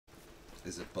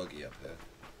There's a buggy up there.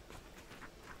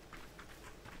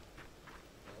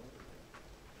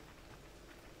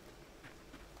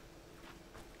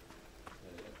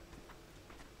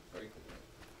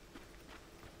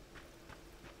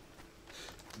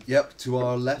 Yep, to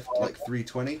our left, like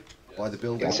 320, by the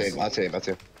building. That's him, that's him, that's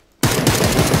him.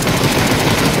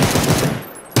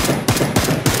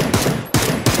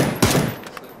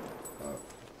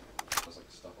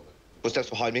 Footsteps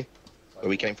behind me, where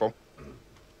we came from.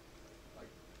 Like,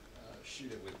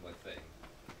 shoot it with my thing.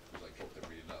 It was like dropped it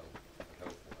really low, like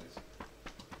health-wise.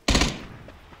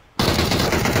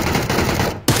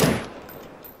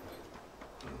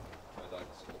 My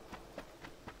dinosaur.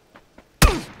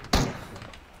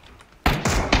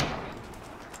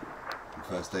 I'm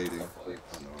first aiding.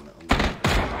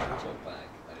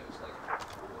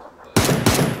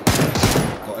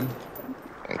 Got him.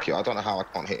 Thank you. I don't know how I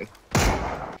can't hit him.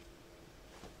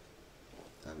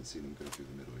 I haven't seen him go through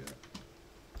the middle yet.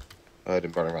 I heard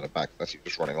him running around the back. That's he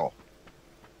was running off.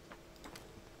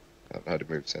 I haven't heard him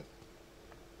move since.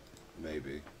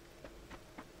 Maybe.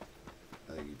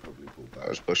 I think he probably pulled back. I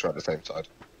was pushed around the same side.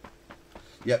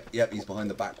 Yep, he's behind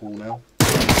the back wall now.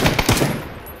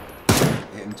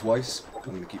 Hit him twice. I'm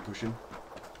going to keep pushing.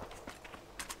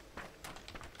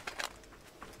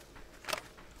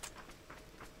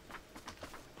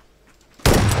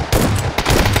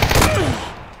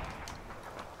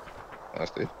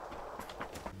 Nice, dude.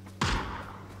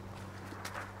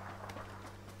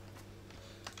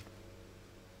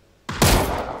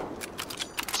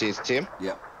 See him?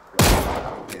 Yep.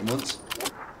 Hit him once.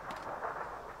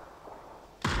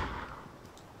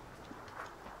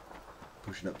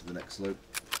 Pushing up to the next slope.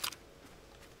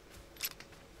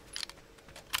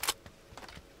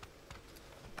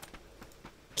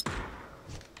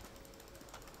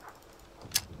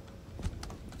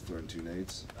 Throwing 2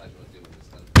 nades.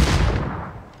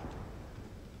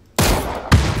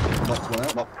 Knocked one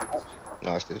out.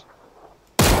 Nice, dude.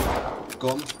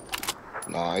 Gone.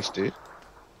 Nice, dude.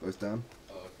 Both down.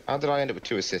 How did I end up with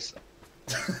 2 assists?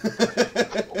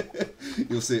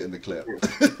 You'll see it in the clip.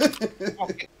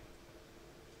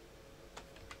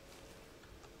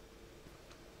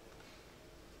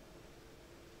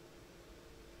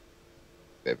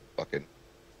 Bit of fucking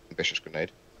ambitious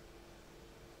grenade.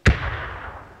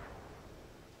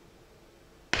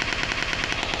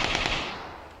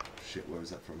 Shit, where was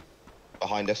that from?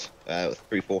 Behind us,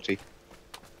 340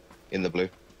 in the blue.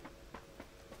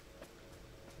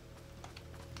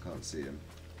 Can't see him.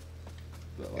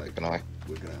 But like, Can I?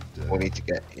 we're gonna have to. We need to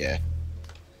get, yeah.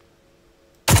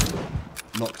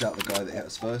 Knocked out the guy that hit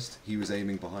us first. He was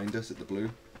aiming behind us at the blue.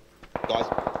 Guys.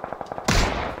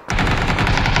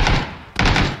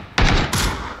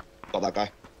 Got that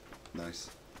guy.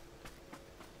 Nice.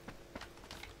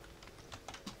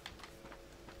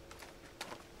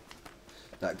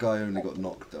 That guy only got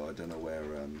knocked though. I don't know where.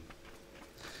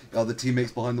 Oh, the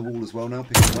teammates behind the wall as well now.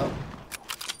 Pick him up.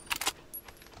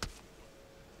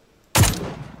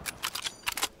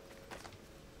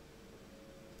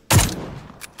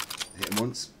 Hit him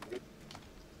once.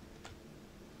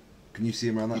 Can you see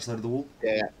him around that side of the wall?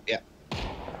 Yeah.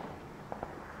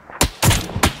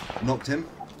 Knocked him.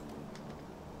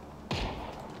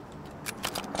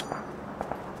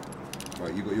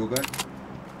 Right, you got your guy?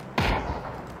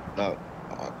 No,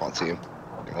 I can't see him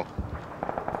anymore.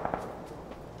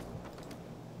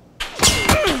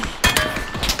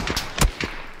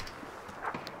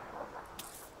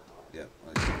 Yeah,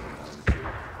 I see him behind the tree.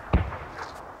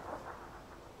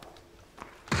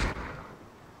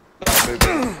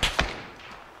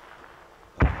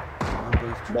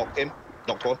 Knocked him.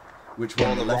 Knocked one. Which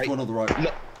one? The left one or the right one?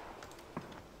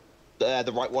 No.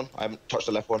 The right one. I haven't touched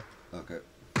the left one. Okay.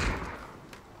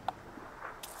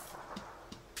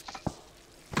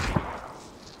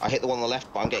 I hit the one on the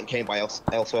left, but I'm getting caned by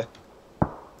elsewhere.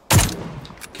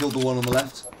 Killed the one on the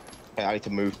left. Okay, I need to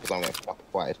move because I'm getting fucking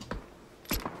quiet.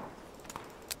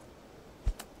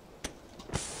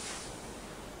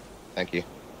 Thank you.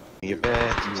 You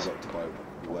bet. He was up to buy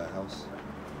the warehouse.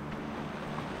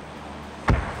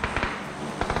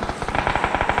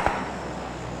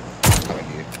 Thank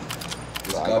you.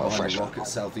 There's a guy behind the rock at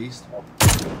southeast.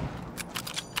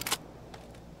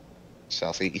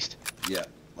 Southeast. Yeah,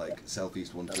 like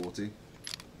southeast 140.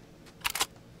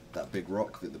 That big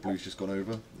rock that the blue's just gone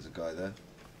over. There's a guy there.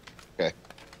 Okay.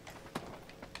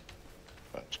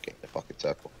 Right, just get in the fucking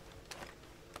circle.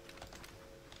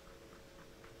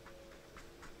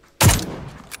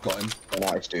 Got him.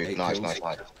 Nice, dude. 8 Nice, kills. nice,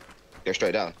 nice. Go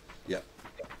straight down. Yeah.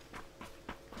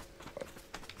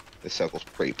 This circle's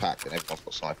pretty packed and everyone's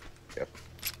got sniper. Yeah.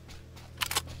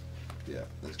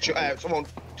 Yeah. Someone,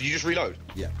 did you just reload?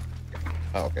 Yeah.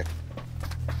 Oh, okay.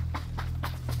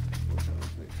 Watch out,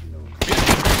 make sure no one-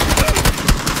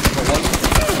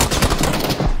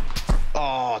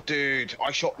 Oh, dude,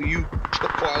 I shot you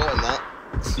quite a lot in that.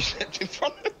 You stepped in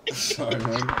front of me. Sorry,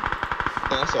 man.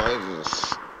 That's alright.